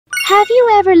Have you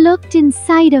ever looked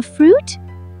inside a fruit?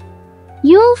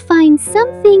 You'll find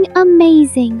something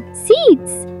amazing: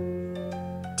 seeds.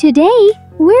 Today,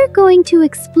 we're going to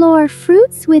explore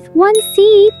fruits with one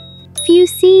seed, few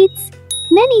seeds,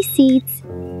 many seeds,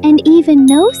 and even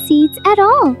no seeds at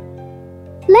all.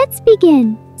 Let's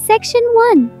begin. Section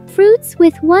 1. Fruits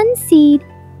with one seed.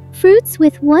 Fruits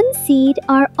with one seed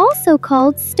are also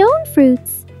called stone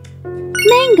fruits.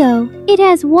 Mango. It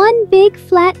has one big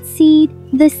flat seed.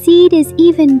 The seed is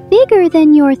even bigger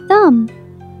than your thumb.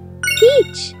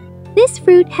 Peach. This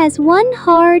fruit has one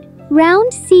hard,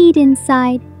 round seed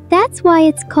inside. That's why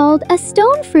it's called a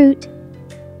stone fruit.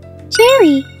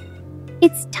 Cherry.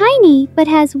 It's tiny but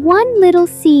has one little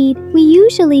seed. We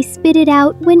usually spit it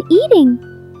out when eating.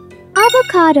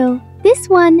 Avocado. This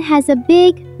one has a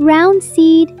big, round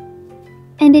seed,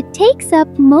 and it takes up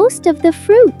most of the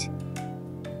fruit.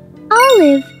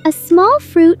 Olive. A small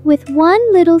fruit with one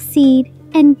little seed.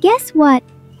 And guess what?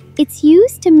 It's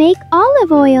used to make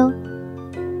olive oil.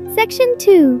 Section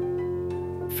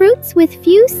 2. Fruits with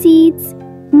few seeds.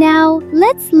 Now,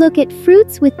 let's look at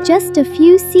fruits with just a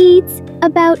few seeds,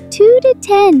 about 2 to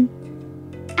 10.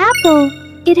 Apple.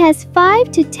 It has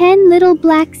 5 to 10 little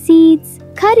black seeds.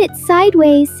 Cut it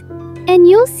sideways, and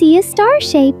you'll see a star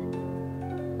shape.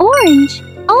 Orange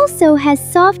also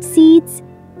has soft seeds,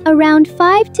 around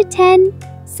 5 to 10.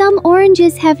 Some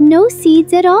oranges have no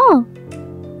seeds at all.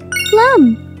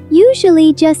 Plum.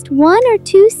 Usually just 1 or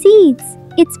 2 seeds.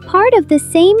 It's part of the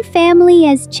same family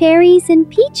as cherries and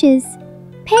peaches.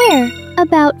 Pear.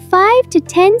 About 5 to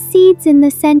 10 seeds in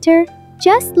the center,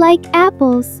 just like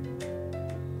apples.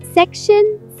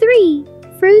 Section 3.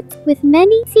 Fruits with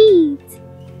many seeds.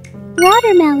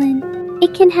 Watermelon.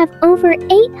 It can have over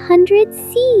 800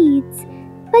 seeds.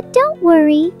 But don't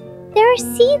worry, there are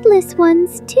seedless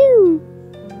ones too.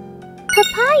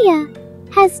 Papaya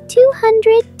has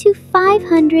 200 to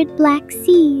 500 black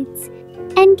seeds.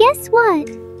 And guess what?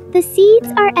 The seeds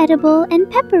are edible and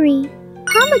peppery.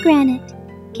 Pomegranate.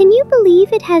 Can you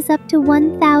believe it has up to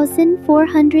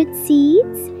 1,400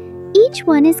 seeds? Each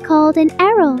one is called an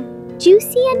aril,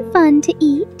 juicy and fun to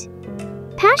eat.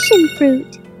 Passion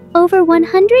fruit. Over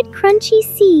 100 crunchy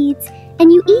seeds,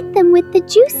 and you eat them with the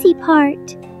juicy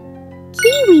part.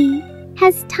 Kiwi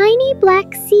has tiny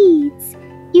black seeds.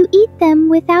 You eat them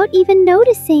without even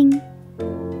noticing.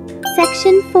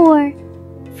 Section 4.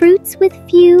 Fruits with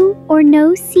few or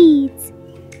no seeds.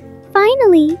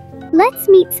 Finally, let's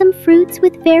meet some fruits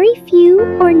with very few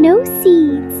or no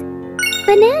seeds.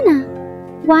 Banana.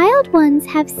 Wild ones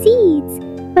have seeds,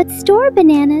 but store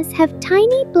bananas have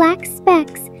tiny black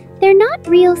specks. They're not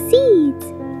real seeds.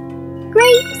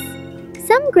 Grapes.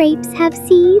 Some grapes have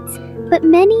seeds, but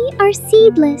many are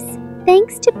seedless,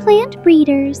 thanks to plant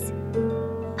breeders.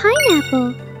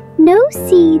 Pineapple. No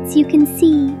seeds you can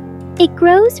see. It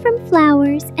grows from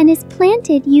flowers and is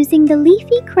planted using the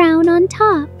leafy crown on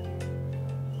top.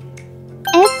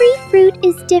 Every fruit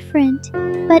is different,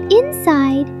 but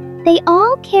inside, they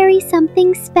all carry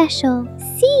something special: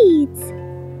 seeds.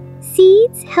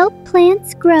 Seeds help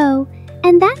plants grow,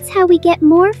 and that's how we get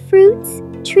more fruits,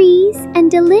 trees,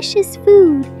 and delicious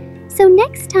food. So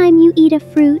next time you eat a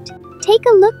fruit, take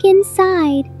a look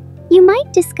inside. You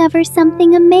might discover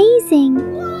something amazing.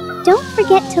 Don't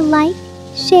forget to like,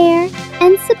 share,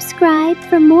 and subscribe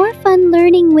for more fun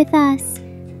learning with us.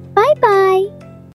 Bye-bye!